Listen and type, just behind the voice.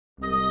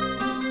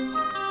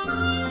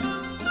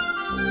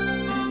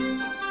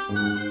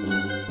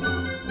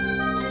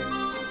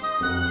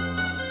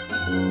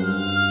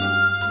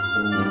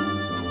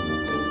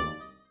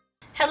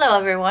Hello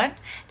everyone,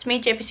 it's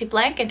me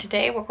JBCBlank, and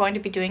today we're going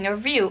to be doing a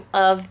review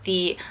of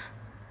the,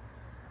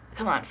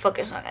 come on,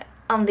 focus on it,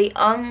 on the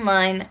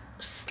online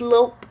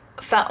slope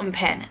fountain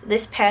pen.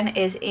 This pen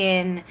is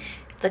in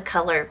the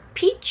color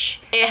peach.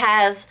 It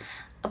has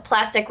a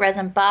plastic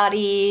resin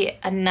body,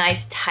 a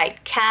nice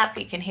tight cap,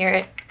 you can hear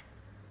it,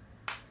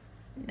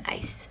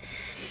 nice.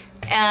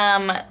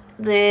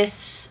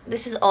 This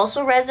is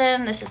also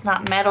resin, this is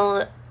not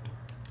metal.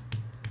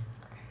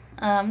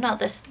 No,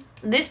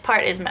 this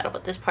part is metal,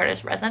 but this part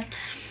is resin.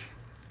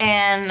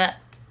 And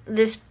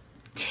this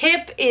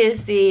tip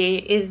is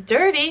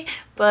dirty,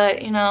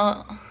 but you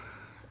know,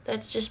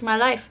 that's just my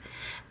life.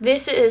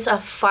 This is a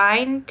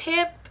fine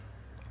tip.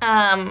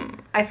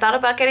 I thought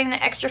about getting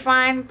the extra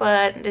fine,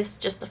 but this is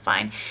just the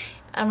fine.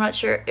 I'm not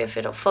sure if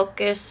it'll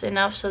focus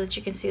enough so that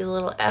you can see the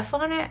little F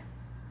on it.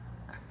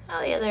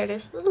 Oh yeah, there it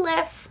is. Little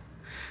F.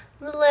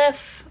 Little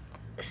F.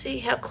 See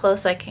how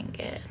close I can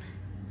get.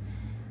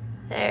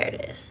 There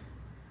it is.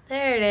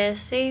 There it is.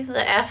 See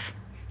the F?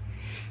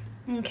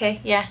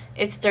 Okay, yeah,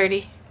 it's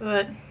dirty,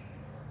 but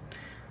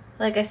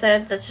like I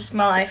said, that's just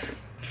my life.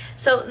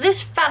 So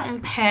this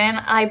fountain pen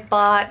I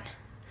bought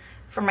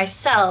for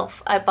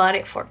myself. I bought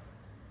it for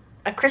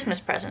a Christmas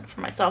present for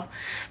myself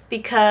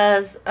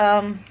because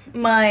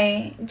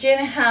my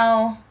Janic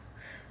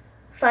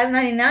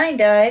 599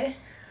 died.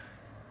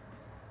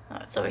 Oh,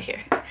 it's over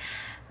here.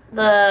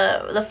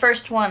 The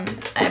first one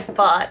I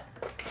bought.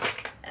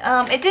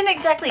 It didn't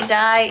exactly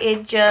die,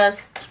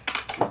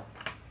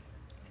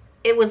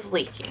 it was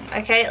leaking,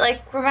 okay?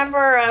 Like,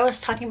 remember I was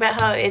talking about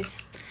how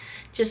it's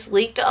just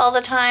leaked all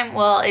the time?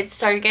 Well, it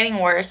started getting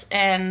worse,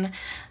 and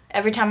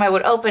every time I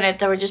would open it,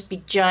 there would just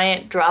be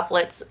giant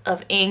droplets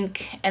of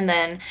ink, and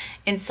then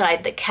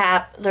inside the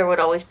cap, there would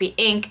always be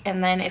ink,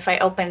 and then if I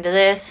opened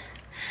this,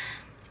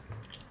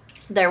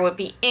 there would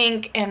be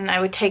ink, and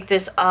I would take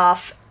this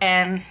off,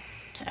 and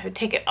I would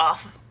take it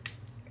off,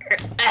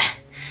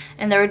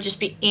 and there would just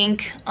be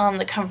ink on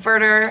the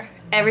converter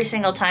every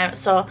single time.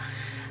 So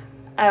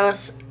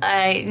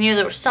I knew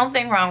there was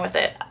something wrong with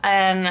it,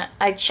 and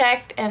I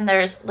checked, and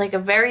there's like a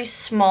very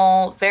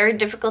small, very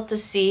difficult to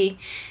see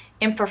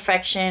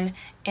imperfection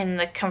in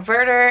the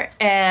converter,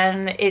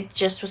 and it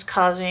just was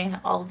causing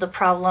all the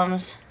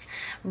problems.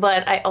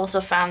 But I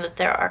also found that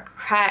there are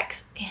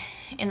cracks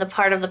in the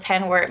part of the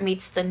pen where it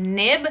meets the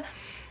nib,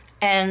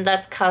 and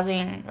that's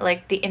causing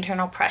like the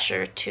internal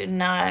pressure to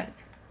not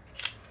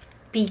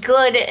be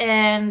good,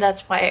 and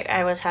that's why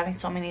I was having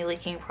so many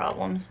leaking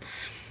problems.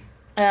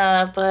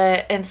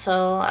 And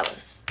so I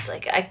was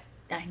like, I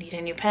need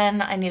a new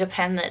pen. I need a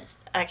pen that's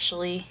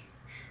actually,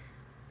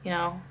 you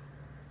know,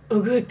 a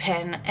good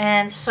pen.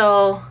 And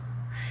so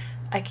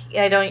I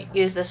don't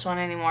use this one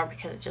anymore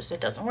because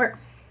it doesn't work.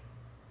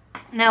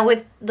 Now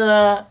with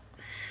the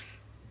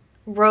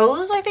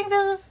rose, I think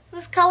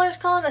this color is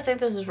called. I think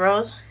this is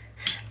rose.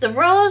 The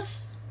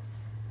rose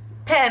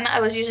pen I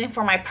was using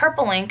for my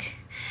purple ink,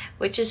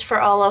 which is for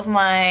all of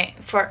my,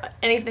 for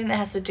anything that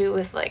has to do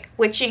with like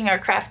witching or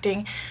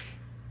crafting.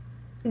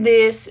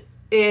 This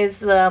is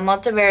the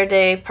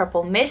Monteverde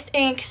Purple Mist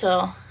ink,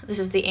 so this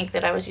is the ink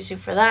that I was using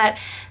for that.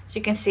 So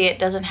you can see it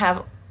doesn't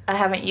have, I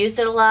haven't used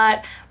it a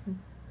lot,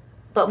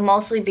 but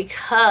mostly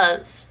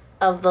because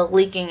of the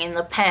leaking in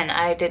the pen,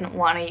 I didn't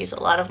want to use a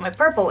lot of my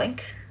purple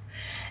ink.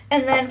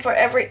 And then for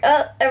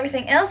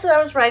everything else that I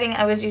was writing,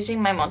 I was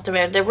using my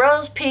Monteverde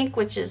Rose Pink,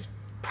 which is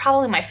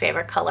probably my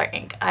favorite color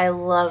ink. I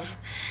love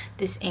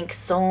this ink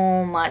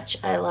so much.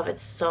 I love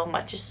it so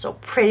much. It's so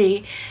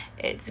pretty.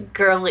 It's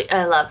girly.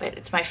 I love it.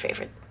 It's my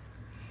favorite.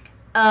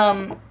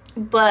 Goulet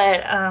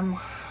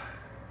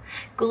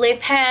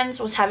Pens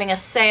was having a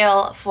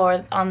sale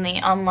on the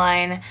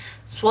online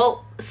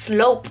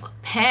slope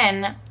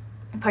pen,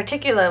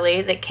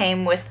 particularly, that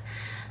came with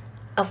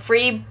a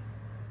free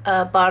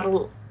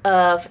bottle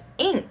of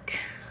ink,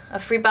 a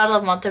free bottle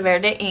of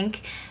Monteverde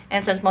ink.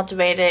 And since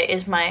Monteverde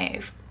is my,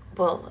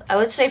 well, I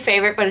would say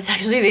favorite, but it's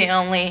actually the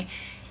only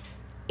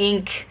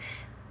ink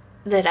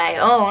that I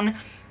own,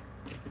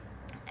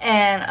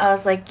 and I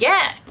was like,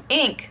 yeah,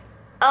 ink,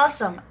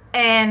 awesome.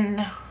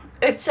 And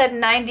it said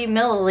 90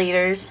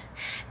 milliliters,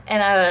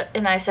 and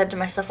I said to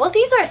myself, well,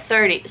 these are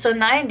 30, so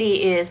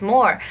 90 is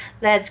more.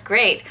 That's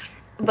great.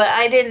 But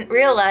I didn't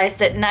realize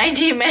that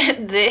 90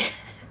 meant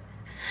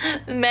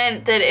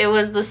that it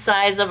was the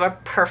size of a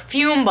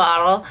perfume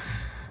bottle.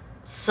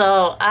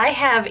 So I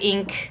have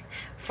ink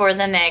for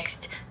the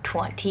next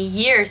 20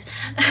 years.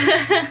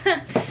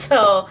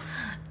 So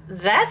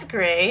that's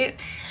great.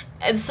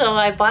 And so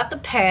I bought the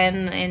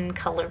pen in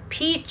color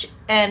peach,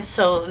 and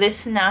so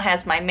this now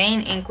has my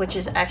main ink, which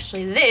is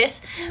actually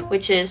this,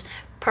 which is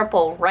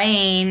Purple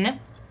Rain.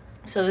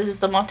 So this is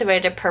the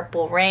Monteverde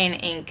Purple Rain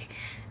ink,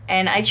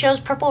 and I chose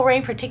Purple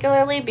Rain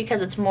particularly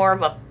because it's more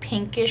of a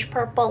pinkish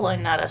purple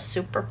and not a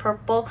super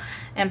purple,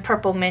 and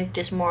Purple Mist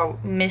is more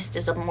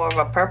of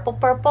a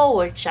purple,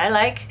 which I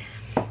like.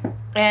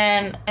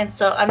 And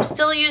so I'm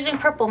still using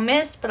Purple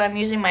Mist, but I'm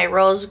using my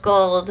rose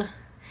gold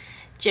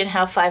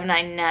Janic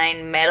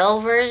 599 metal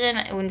version,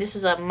 and this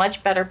is a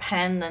much better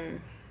pen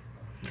than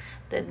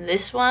than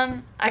this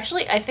one.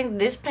 Actually, I think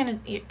this pen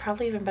is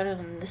probably even better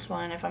than this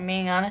one, if I'm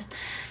being honest.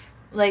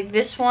 Like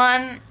this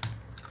one,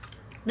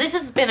 this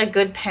has been a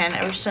good pen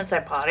ever since I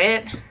bought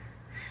it.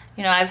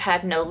 You know, I've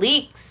had no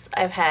leaks.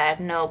 I've had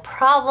no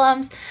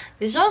problems.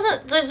 There's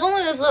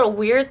only this little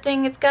weird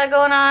thing it's got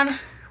going on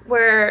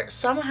where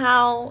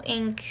somehow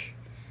ink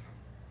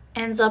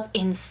ends up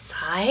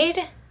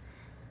inside.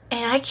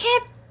 And I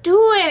can't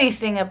do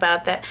anything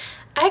about that.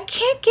 I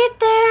can't get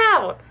that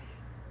out.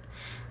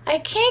 I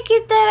can't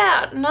get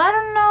that out. And I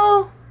don't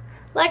know.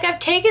 Like, I've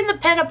taken the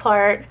pen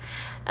apart.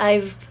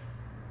 I've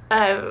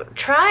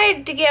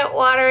tried to get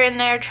water in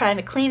there, trying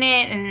to clean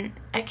it, and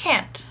I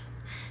can't.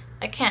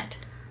 I can't.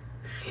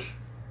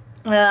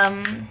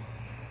 I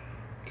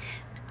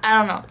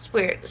don't know. It's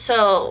weird.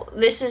 So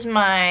this is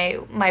my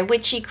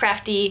witchy,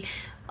 crafty,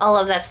 all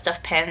of that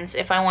stuff pens.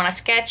 If I want to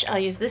sketch, I'll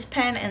use this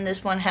pen, and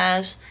this one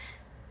has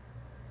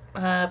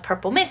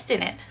purple mist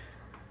in it.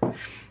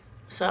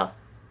 So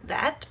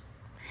that.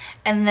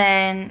 And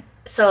then,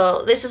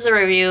 so this is a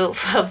review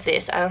of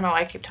this. I don't know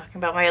why I keep talking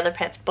about my other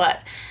pens,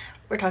 but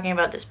we're talking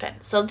about this pen.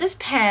 So this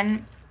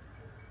pen,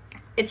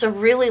 it's a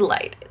really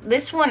light.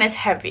 This one is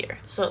heavier.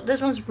 So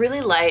this one's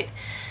really light,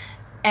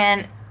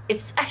 and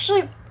it's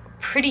actually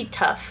pretty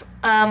tough.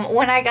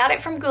 When I got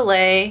it from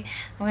Goulet,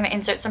 I'm gonna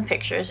insert some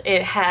pictures.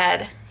 It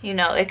had, you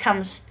know, it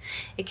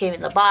came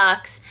in the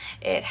box.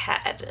 It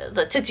had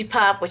the Tootsie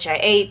Pop, which I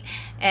ate,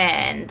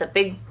 and the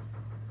big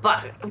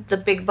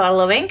bottle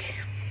of ink.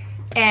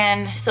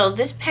 And so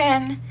this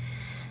pen,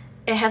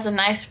 it has a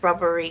nice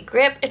rubbery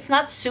grip. It's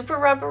not super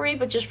rubbery,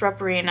 but just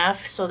rubbery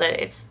enough so that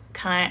it's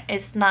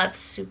not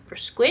super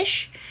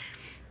squish.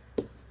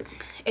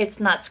 It's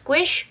not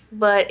squish,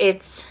 but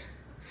it's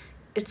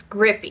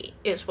grippy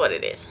is what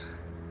it is.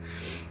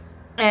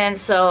 And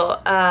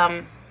so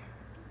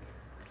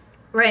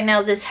right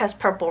now this has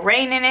Purple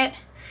Rain in it,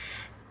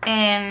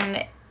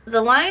 and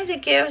the lines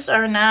it gives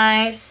are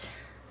nice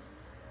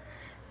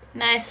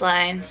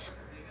lines.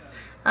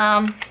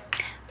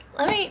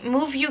 Let me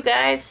move you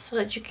guys so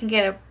that you can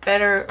get a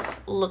better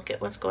look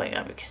at what's going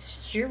on,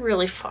 because you're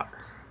really far.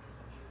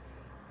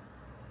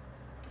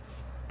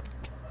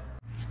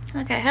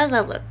 Okay, how's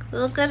that look? Does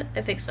it look good?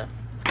 I think so.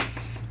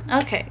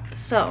 Okay,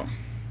 so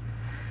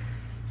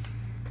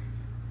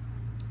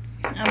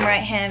I'm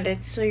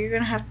right-handed, so you're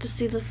gonna have to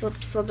see this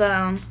upside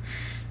down.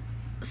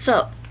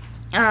 So,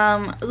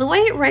 the way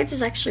it writes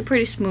is actually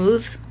pretty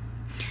smooth.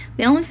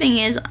 The only thing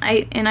is,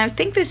 I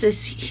think this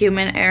is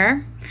human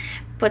error,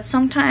 but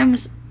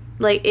sometimes,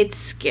 like, it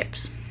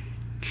skips.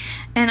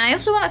 And I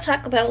also want to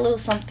talk about a little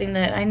something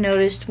that I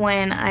noticed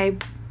when I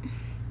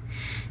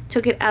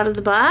took it out of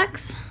the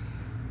box.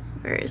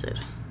 Where is it?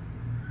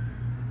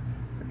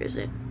 Where is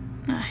it?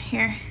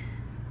 Here.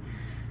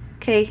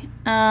 Okay,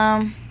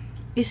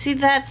 you see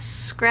that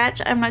scratch?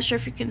 I'm not sure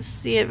if you can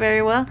see it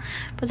very well,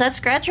 but that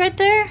scratch right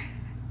there,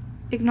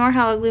 ignore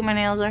how ugly my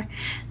nails are.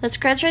 That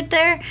scratch right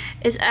there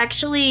is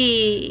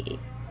actually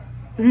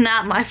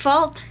not my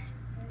fault.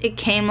 It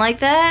came like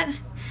that,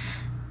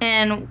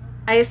 and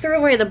I threw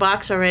away the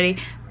box already,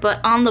 but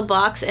on the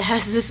box it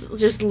has this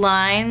just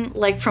line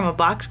like from a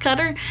box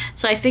cutter.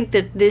 So I think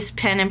that this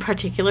pen in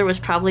particular was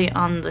probably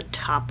on the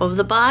top of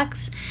the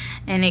box,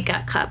 and it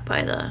got cut by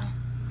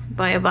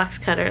a box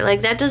cutter.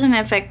 Like, that doesn't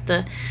affect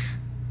the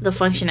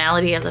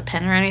functionality of the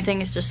pen or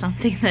anything. It's just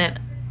something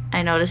that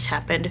I noticed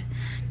happened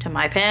to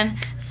my pen.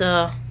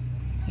 So,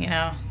 you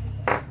know,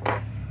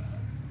 that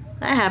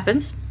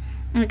happens.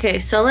 Okay,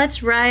 so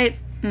let's write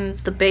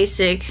the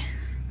basic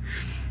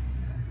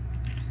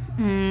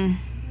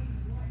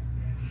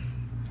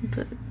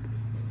the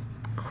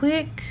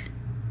quick,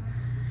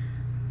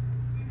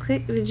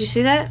 did you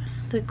see that?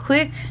 The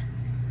quick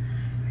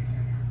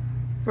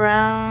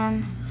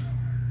brown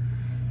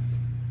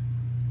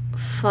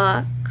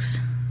fox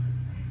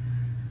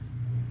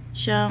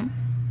jumped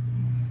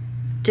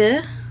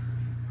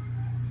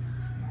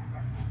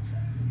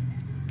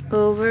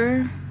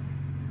over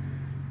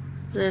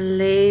the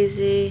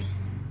lazy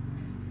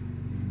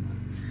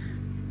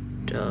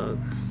dog.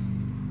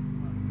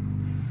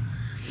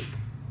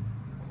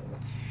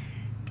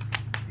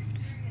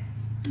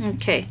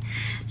 Okay,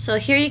 so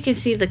here you can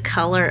see the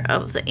color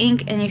of the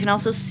ink, and you can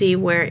also see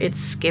where it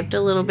skipped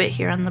a little bit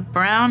here on the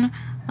brown,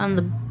 on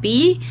the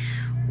B,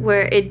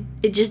 where it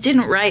just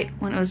didn't write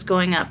when it was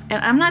going up.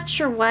 And I'm not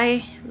sure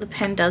why the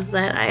pen does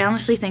that. I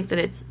honestly think that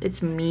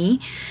it's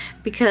me,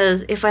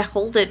 because if I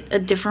hold it a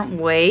different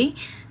way,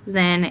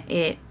 then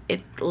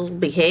it'll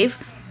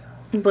behave.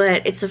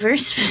 But it's a very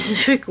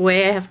specific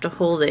way I have to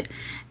hold it.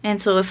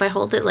 And so if I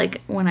hold it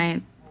like when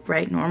I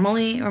write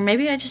normally, or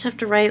maybe I just have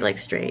to write like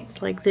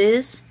straight, like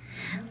this,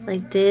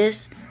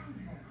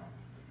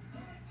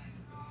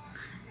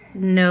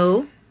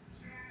 no,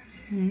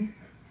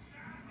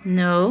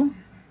 no,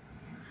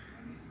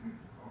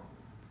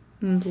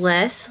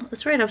 less.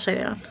 Let's write upside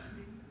down.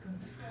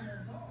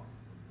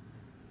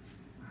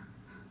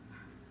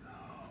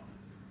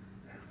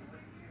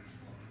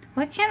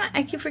 Why can't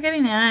I keep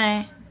forgetting the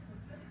I?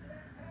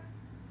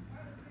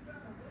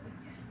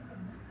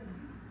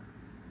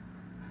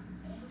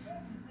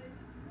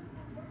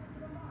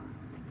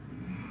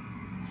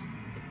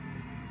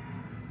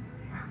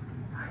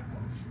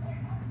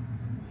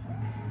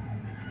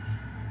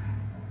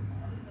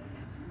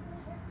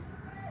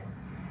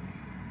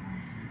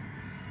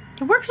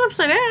 It works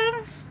upside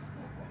down.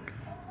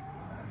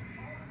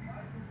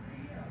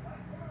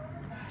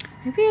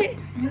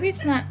 Maybe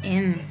it's not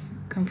in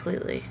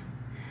completely.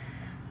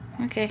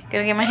 Okay,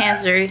 gotta get my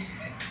hands dirty.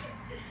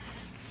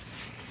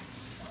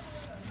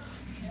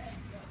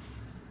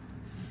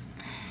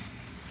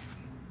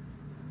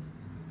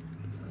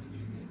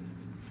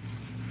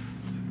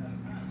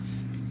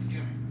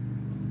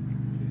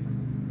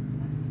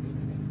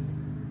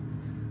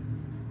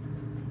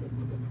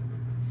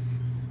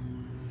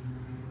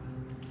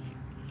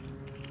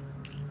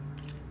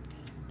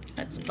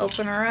 Let's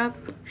open her up.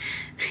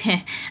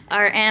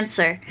 Our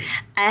answer.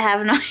 I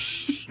have no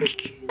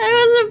ink.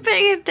 I wasn't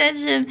paying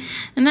attention.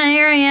 And now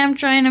here I am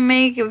trying to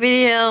make a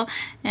video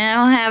and I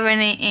don't have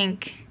any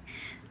ink.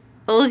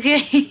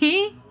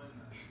 Okay.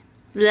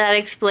 That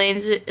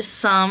explains it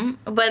some.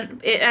 But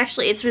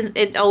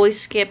it always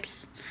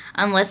skips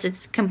unless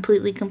it's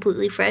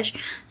completely fresh.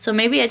 So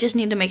maybe I just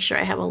need to make sure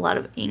I have a lot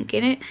of ink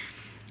in it.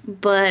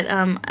 But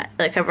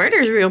the converter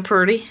is real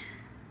pretty.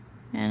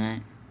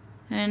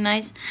 And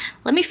nice.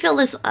 Let me fill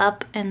this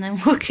up and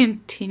then we'll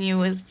continue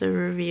with the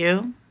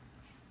review.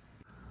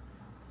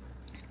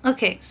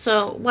 Okay,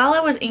 so while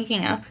I was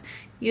inking up,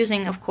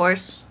 using, of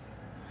course,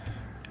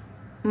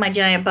 my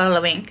giant bottle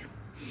of ink,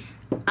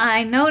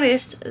 I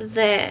noticed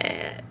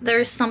that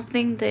there's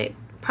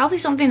probably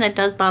something that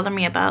does bother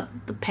me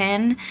about the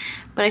pen,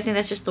 but I think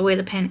that's just the way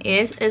the pen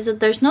is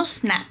that there's no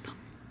snap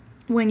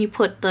when you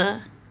put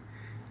the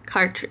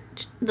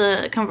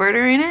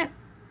converter in it.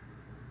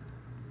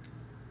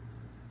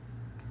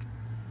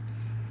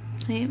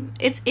 See,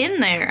 it's in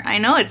there. I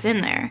know it's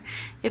in there.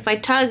 If I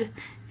tug,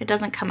 it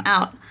doesn't come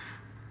out.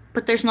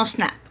 But there's no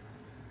snap.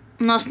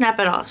 No snap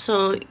at all.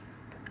 So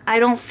I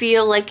don't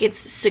feel like it's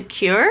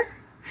secure.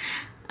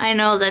 I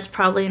know that's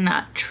probably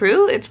not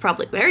true. It's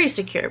probably very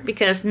secure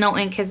because no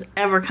ink has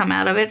ever come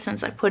out of it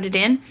since I put it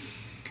in.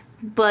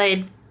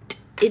 But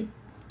it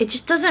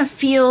just doesn't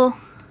feel,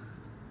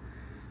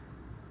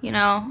 you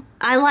know,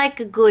 I like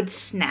a good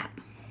snap.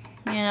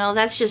 You know,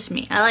 that's just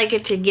me. I like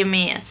it to give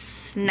me a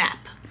snap.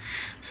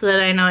 So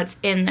that I know it's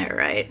in there,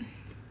 right?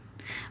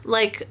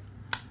 Like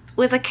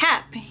with a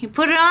cap, you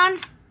put it on,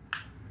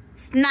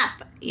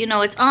 snap. You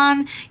know it's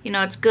on, you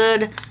know it's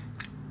good,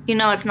 you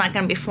know it's not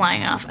gonna be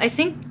flying off. I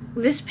think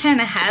this pen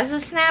has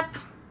a snap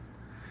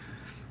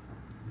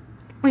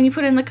when you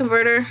put it in the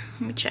converter.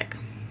 Let me check.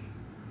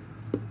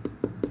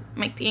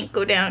 Make the ink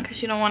go down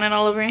because you don't want it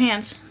all over your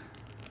hands.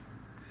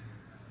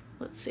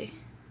 Let's see.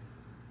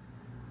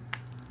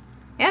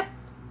 Yep.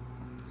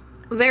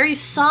 Very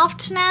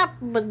soft snap,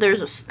 but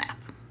there's a snap.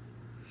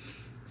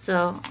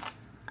 So,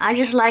 I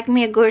just like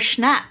me a good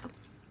snap.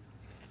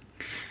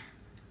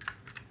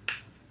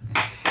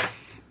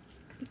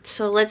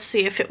 So let's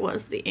see if it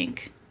was the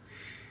ink.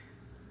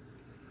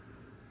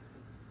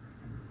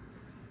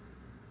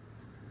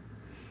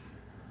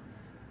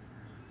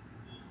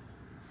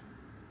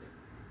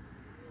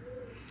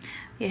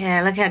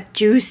 Yeah, look how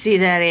juicy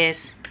that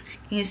is.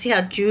 Can you see how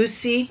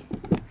juicy?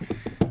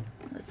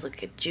 Let's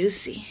look at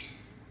juicy.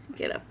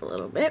 Get up a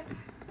little bit.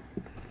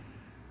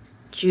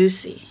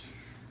 Juicy.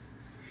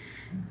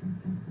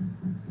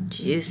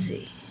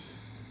 Juicy.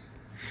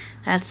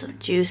 That's some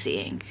juicy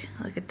ink.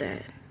 Look at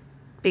that.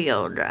 Big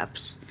old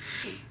drops.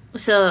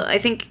 So I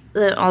think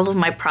that all of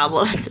my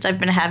problems that I've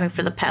been having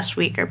for the past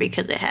week are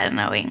because it had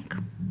no ink.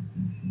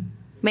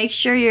 Make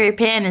sure your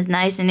pen is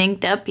nice and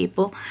inked up,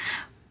 people.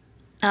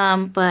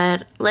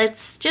 But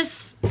let's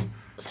just...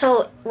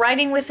 So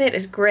writing with it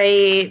is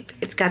great.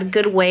 It's got a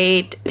good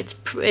weight.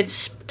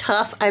 It's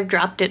tough. I've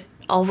dropped it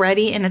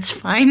already and it's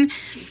fine.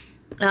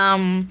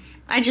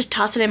 I just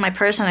toss it in my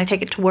purse and I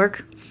take it to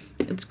work.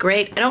 It's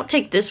great. I don't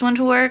take this one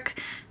to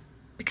work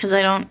because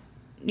I don't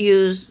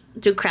do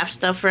craft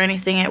stuff or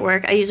anything at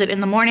work. I use it in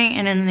the morning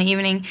and in the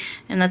evening,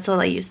 and that's all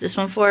I use this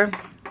one for.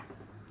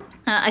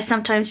 I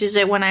sometimes use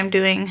it when I'm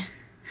doing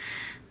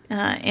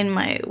in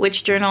my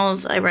witch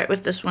journals. I write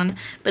with this one,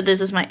 but this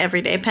is my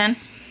everyday pen.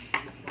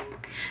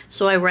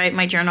 So I write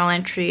my journal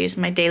entries,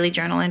 my daily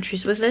journal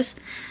entries with this,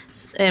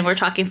 and we're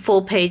talking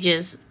full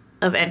pages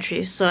of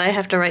entries. So I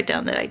have to write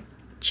down that I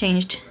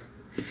changed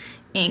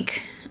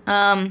ink.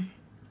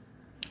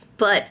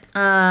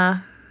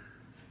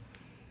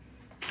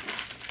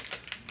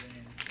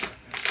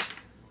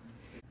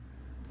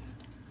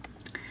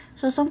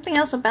 So something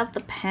else about the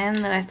pen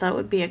that I thought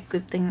would be a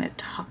good thing to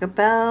talk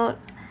about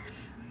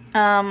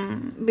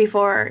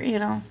before, you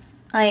know,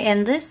 I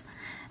end this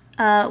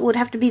would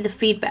have to be the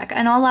feedback.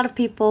 I know a lot of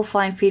people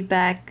find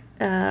feedback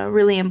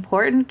really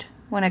important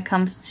when it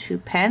comes to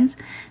pens.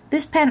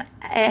 This pen,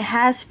 it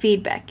has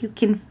feedback. You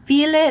can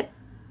feel it.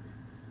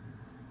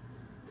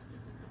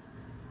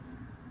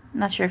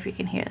 Not sure if you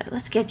can hear that.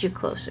 Let's get you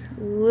closer.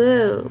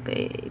 Whoa,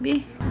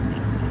 baby.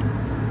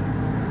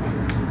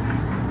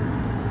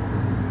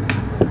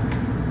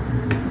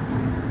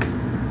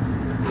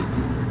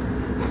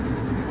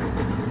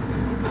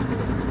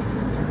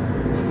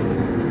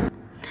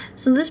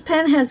 So this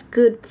pen has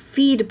good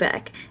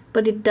feedback,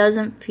 but it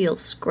doesn't feel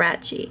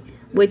scratchy,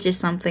 which is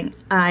something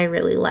I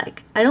really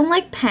like. I don't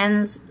like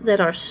pens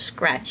that are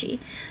scratchy.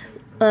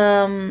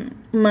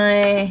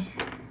 my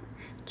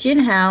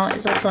Jinhao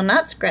is also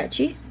not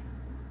scratchy.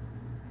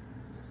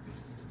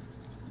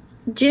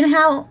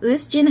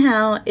 This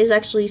Jinhao is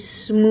actually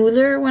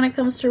smoother when it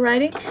comes to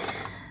writing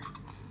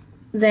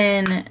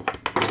than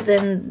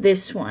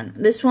this one.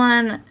 This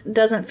one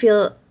doesn't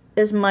feel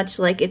as much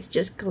like it's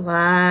just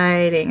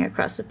gliding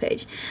across the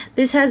page.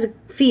 This has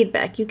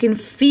feedback. You can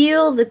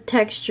feel the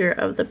texture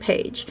of the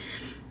page.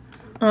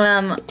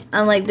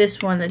 Unlike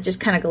this one that just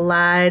kind of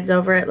glides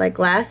over it like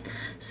glass.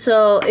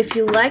 So if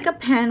you like a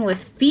pen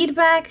with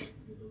feedback,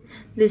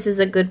 this is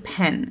a good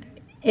pen.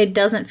 It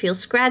doesn't feel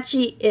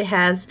scratchy. It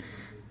has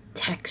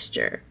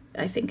texture,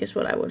 I think is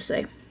what I would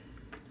say.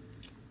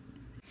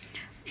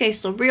 Okay,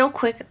 so real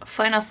quick,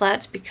 final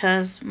thoughts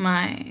because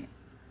my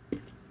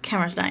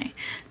camera's dying.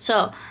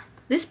 So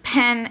this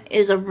pen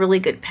is a really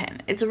good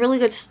pen. It's a really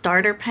good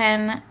starter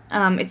pen.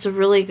 It's a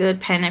really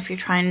good pen if you're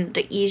trying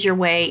to ease your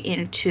way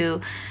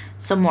into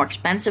some more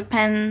expensive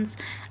pens.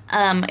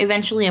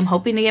 Eventually I'm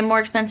hoping to get more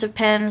expensive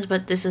pens,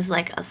 but this is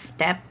like a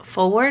step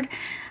forward.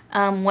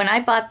 When I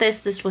bought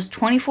this was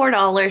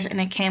 $24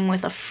 and it came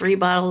with a free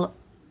bottle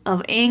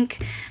of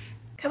ink.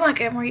 Come on,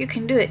 camera, you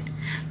can do it.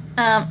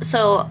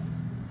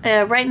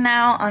 Right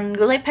now on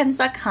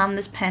gouletpens.com,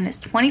 this pen is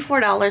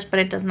 $24, but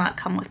it does not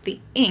come with the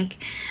ink.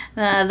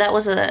 That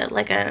was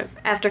like a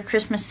after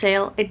Christmas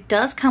sale. It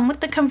does come with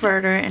the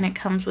converter, and it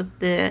comes with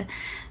the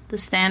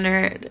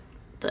standard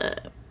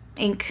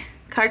ink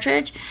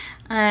cartridge,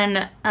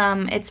 and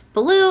it's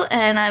blue,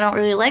 and I don't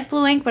really like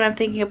blue ink, but I'm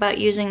thinking about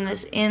using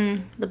this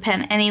in the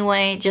pen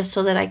anyway, just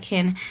so that I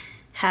can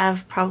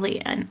have probably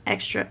an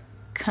extra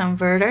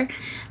converter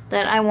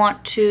that I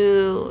want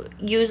to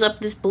use up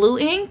this blue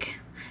ink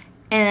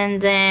and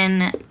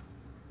then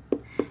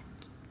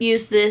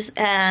use this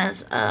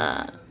as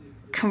a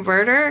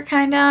converter,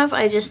 kind of.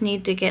 I just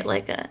need to get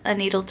like a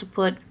needle to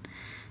put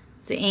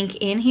the ink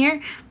in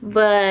here,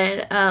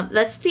 but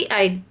that's the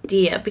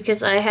idea,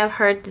 because I have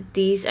heard that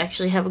these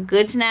actually have a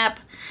good snap,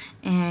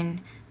 and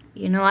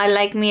you know I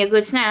like me a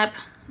good snap,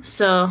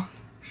 so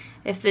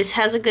if this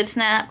has a good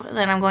snap,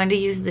 then I'm going to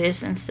use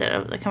this instead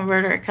of the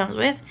converter it comes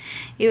with,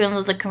 even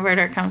though the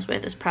converter it comes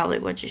with is probably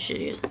what you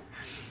should use.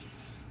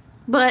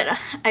 But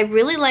I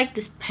really like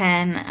this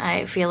pen.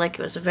 I feel like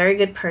it was a very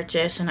good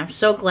purchase, and I'm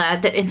so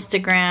glad that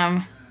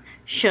Instagram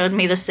showed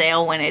me the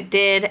sale when it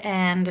did,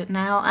 and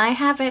now I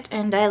have it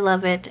and I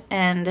love it,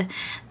 and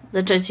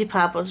the Tootsie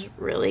Pop was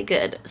really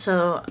good.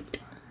 So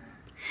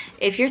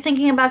if you're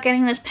thinking about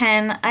getting this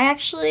pen, I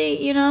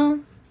actually, you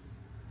know,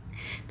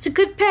 it's a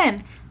good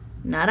pen.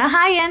 Not a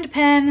high-end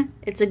pen.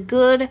 It's a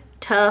good,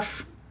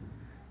 tough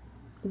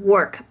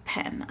work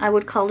pen. I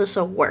would call this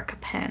a work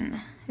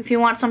pen. If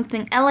you want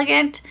something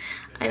elegant,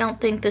 I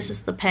don't think this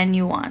is the pen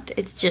you want.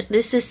 It's just,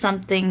 this is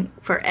something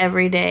for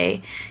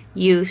everyday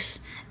use.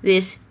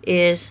 This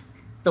is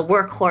the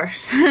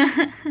workhorse.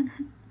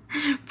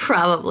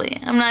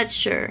 Probably. I'm not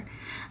sure.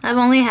 I've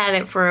only had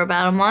it for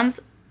about a month.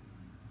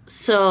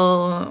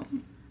 So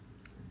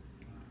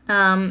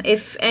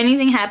if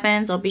anything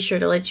happens, I'll be sure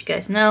to let you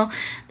guys know.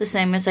 The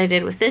same as I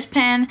did with this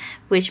pen,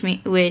 which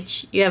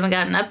you haven't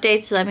gotten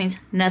updates, so that means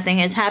nothing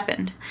has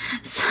happened.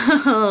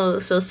 So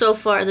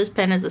far this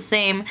pen is the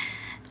same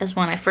as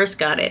when I first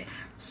got it.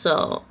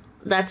 So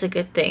that's a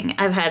good thing.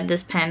 I've had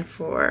this pen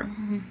for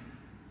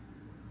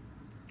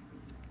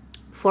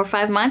 4 or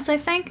 5 months, I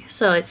think.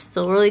 So it's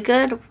still really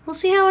good. We'll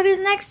see how it is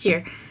next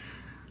year.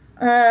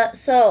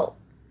 So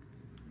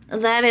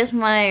that is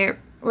my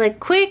like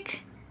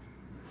quick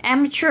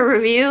amateur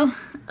review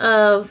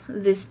of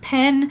this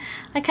pen.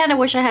 I kind of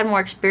wish I had more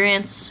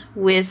experience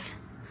with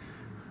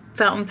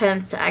fountain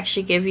pens to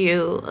actually give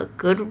you a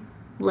good,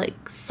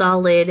 like,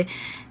 solid,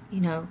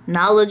 you know,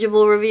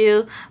 knowledgeable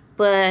review.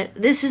 But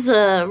this is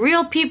a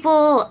real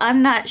people.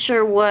 I'm not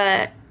sure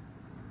what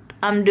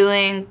I'm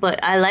doing,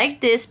 but I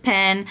like this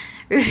pen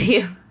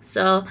review.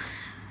 So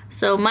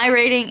my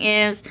rating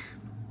is,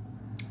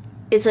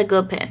 it's a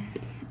good pen.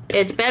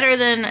 It's better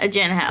than a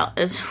Jinhao,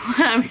 is what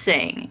I'm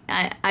saying.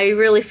 I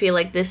really feel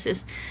like this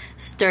is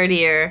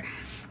sturdier.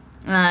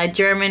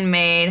 German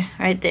made.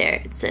 Right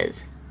there it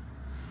says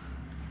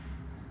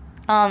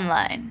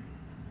online.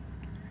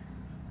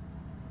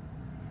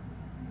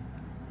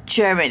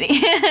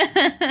 Germany.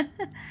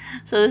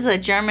 So this is a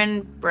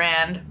German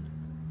brand.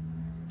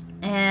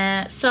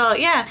 And so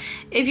yeah,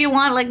 if you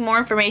want like more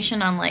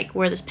information on like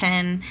where this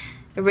pen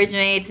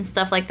originates and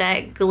stuff like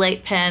that,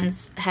 Goulet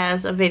Pens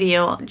has a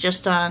video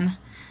just on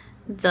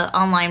the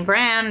online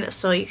brand,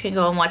 so you can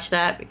go and watch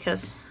that,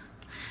 because,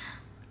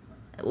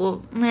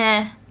 well,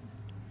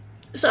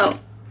 so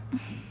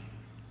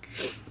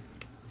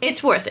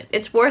it's worth it.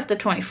 It's worth the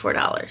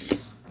 $24,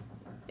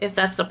 if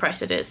that's the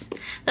price it is.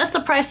 That's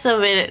the price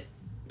of it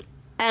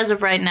as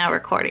of right now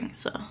recording,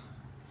 so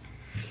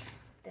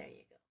there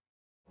you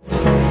go.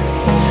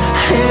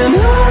 And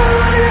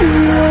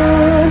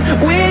on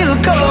we'll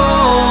go,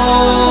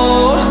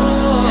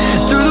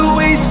 through the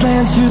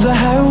wastelands, through the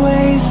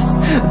highways,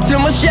 till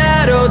my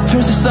shadow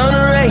turns to sun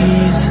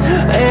rays.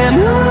 And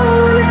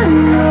on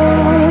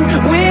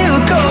we'll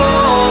go,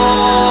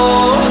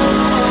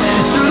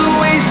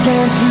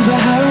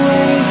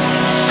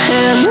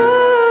 And